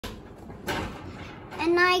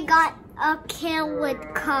And I got a kale with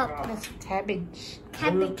cup. That's cabbage.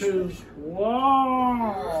 Cabbage.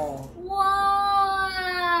 Wow!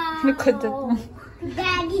 Wow! Look at that.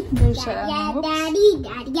 Daddy, There's a- daddy,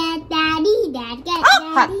 daddy, daddy, daddy, daddy, daddy.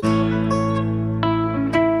 Hot.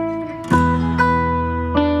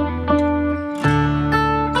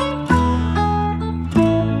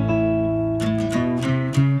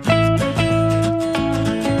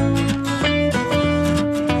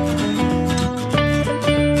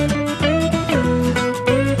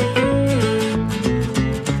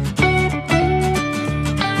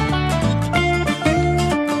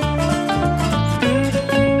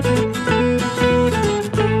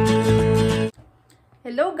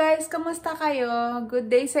 Hello guys! Kamusta kayo?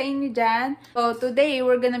 Good day sa inyo dyan. So today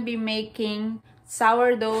we're gonna be making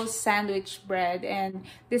sourdough sandwich bread, and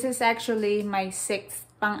this is actually my sixth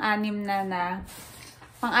pang-anim na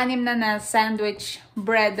sandwich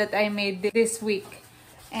bread that I made this week.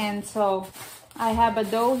 And so I have a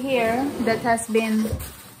dough here that has been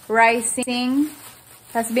rising,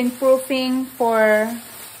 has been proofing for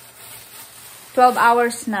 12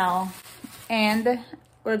 hours now, and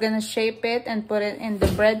we're gonna shape it and put it in the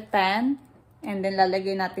bread pan, and then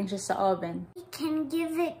lalagay natin siya sa oven. We can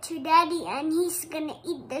give it to Daddy and he's gonna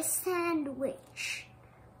eat the sandwich.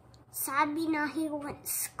 Sabi na he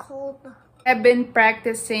wants cold. I've been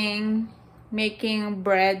practicing making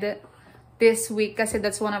bread this week kasi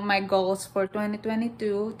that's one of my goals for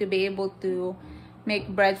 2022, to be able to make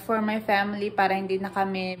bread for my family para hindi na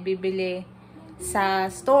kami bibili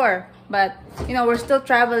sa store. But, you know, we're still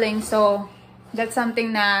traveling, so that's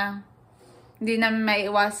something na hindi namin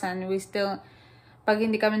maiiwasan. We still, pag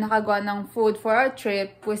hindi kami nakagawa ng food for our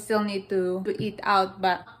trip, we still need to eat out.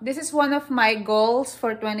 But this is one of my goals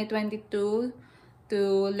for 2022, to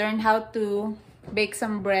learn how to bake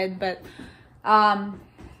some bread. But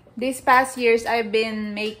these past years, I've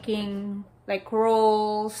been making like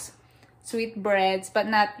rolls, sweet breads, but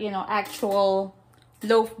not, you know, actual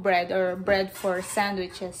loaf bread or bread for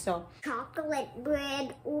sandwiches. So Chocolate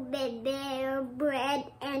bread, ube bear bread,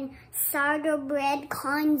 and sourdough bread,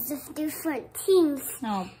 kinds of different things.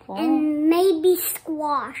 Opo. And maybe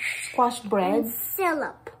squash. Squash bread. And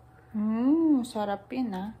syrup. Sarap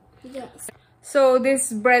yun ah. Yes. So these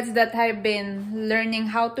breads that I've been learning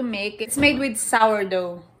how to make, it's made with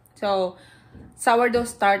sourdough. So sourdough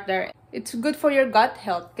starter. It's good for your gut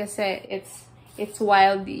health kasi it's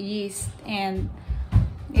wild yeast, and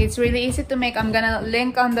it's really easy to make. I'm gonna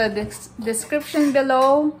link on the description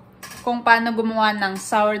below kung paano gumawa ng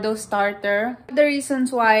sourdough starter. The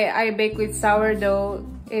reasons why I bake with sourdough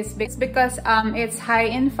is because it's high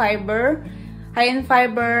in fiber,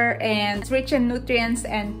 and it's rich in nutrients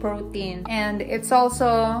and protein. And it's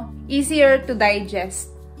also easier to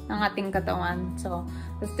digest ng ating katawan. So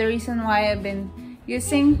that's the reason why I've been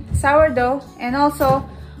using sourdough. And also,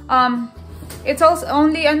 it's also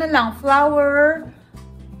only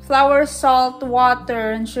flour, salt,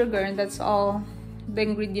 water, and sugar, and that's all the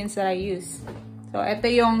ingredients that I use. So, ito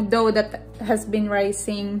yung dough that has been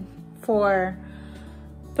rising for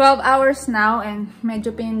 12 hours now, and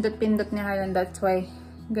medyo pinindot-pindot niya ngayon, that's why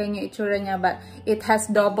ganyan yung itsura niya, but it has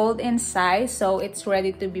doubled in size, so it's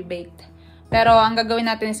ready to be baked. Pero ang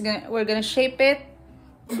gagawin natin is we're gonna shape it.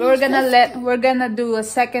 We're gonna do a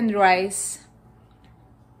second rise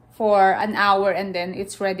for an hour, and then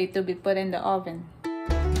it's ready to be put in the oven.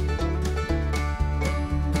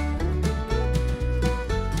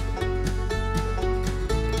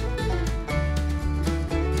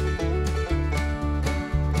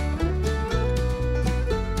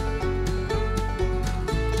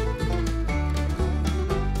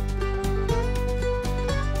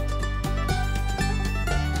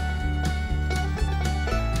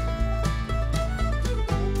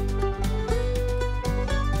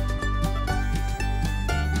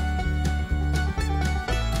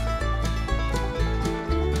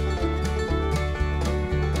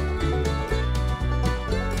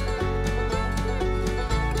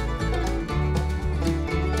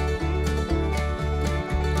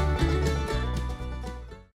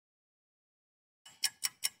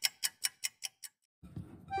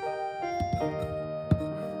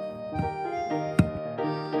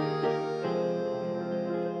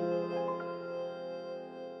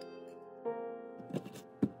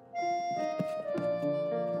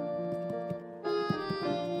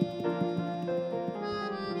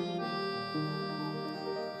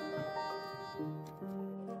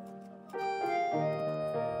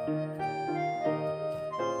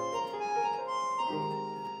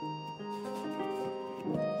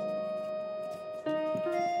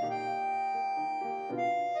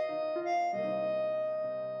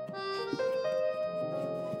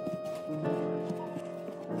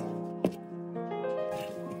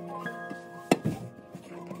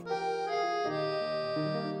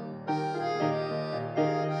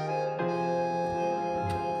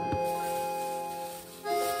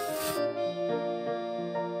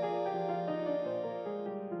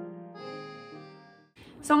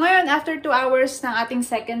 So ngayon, after 2 hours ng ating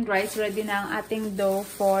second rice, ready na ang ating dough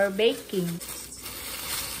for baking.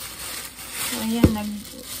 So ayan,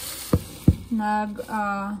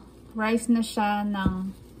 rise na siya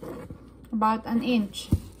ng about 1 inch.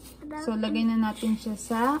 So lagay na natin siya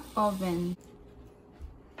sa oven.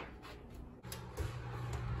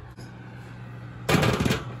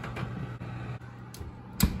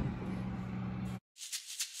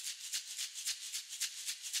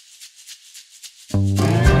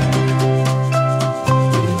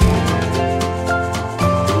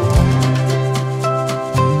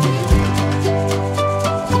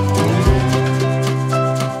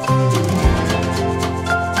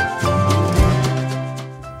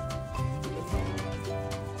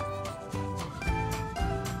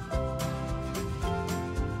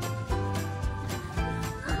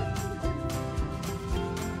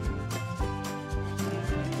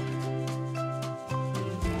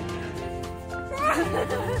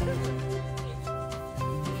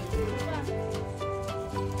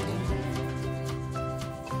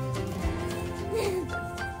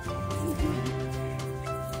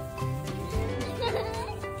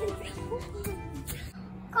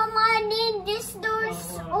 Come on in, this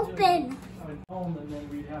door's open. I'd home and then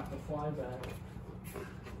we'd have to fly back.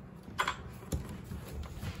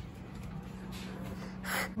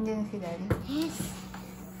 Hindi na si Daddy. Yes.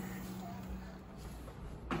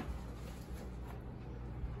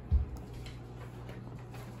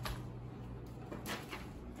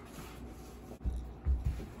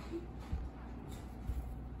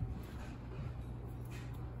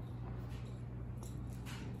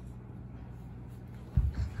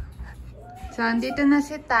 So, andito na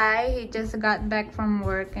si Ty. He just got back from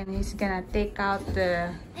work and he's gonna take out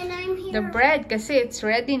the bread kasi it's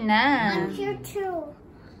ready na. I'm here too.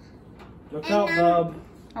 Look out, bub.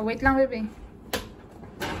 Oh, wait lang, baby.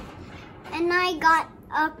 And I got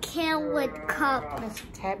a kale with cup. That's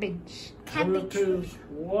cabbage. Cabbage.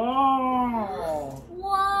 Wow.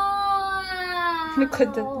 Wow. Look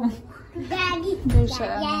at that one. Daddy. There's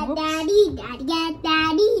a- Daddy. whoops. Daddy.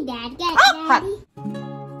 Daddy. Daddy. Ah, hot. Daddy.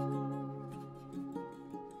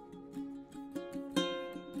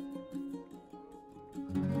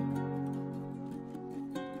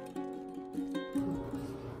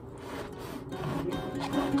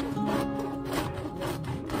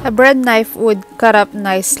 A bread knife would cut up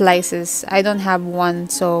nice slices. I don't have one,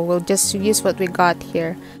 so we'll just use what we got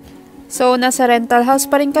here. So, nasa rental house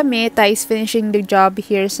pa rin kami. Ty is finishing the job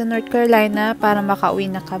here sa North Carolina para makauwi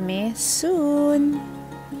na kami soon.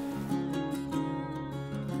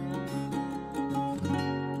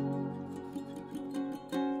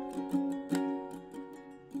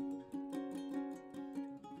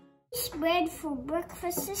 This bread for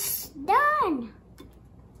breakfast is done.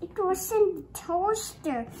 It was in the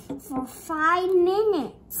toaster for 5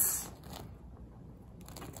 minutes.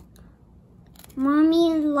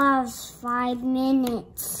 Mommy loves 5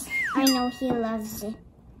 minutes. I know he loves it.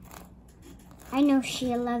 I know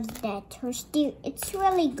she loves that toasty. It's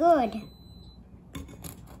really good.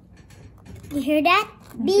 You hear that?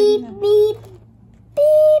 Beep, beep,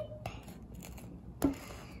 beep.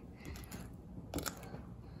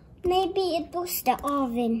 Maybe it was the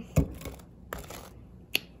oven.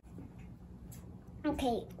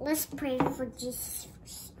 Okay, let's pray for Jesus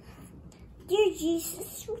first. Dear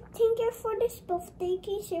Jesus, we thank you for this birthday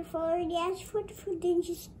cake. You've already asked for the food in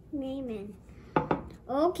Jesus' name. Amen.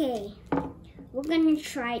 Okay, we're gonna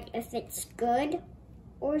try it if it's good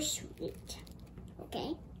or sweet.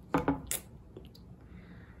 Okay.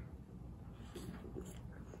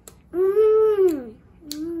 Mmm.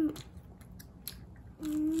 Mmm.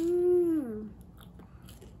 Mmm.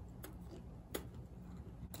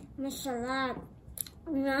 Masarap.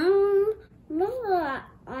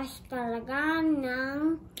 Malakas talaga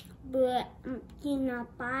ng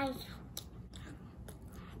tinapay.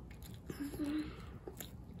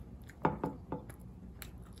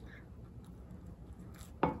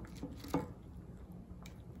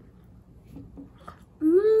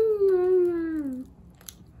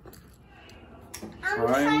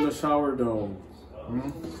 I'm the sourdough.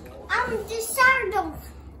 Hmm? I'm the sourdough.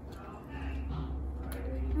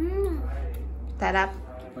 Tarap.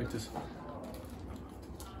 Like this.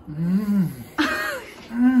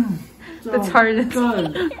 That's hard.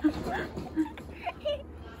 Good.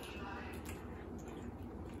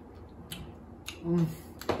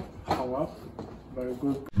 How up? Very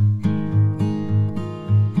good.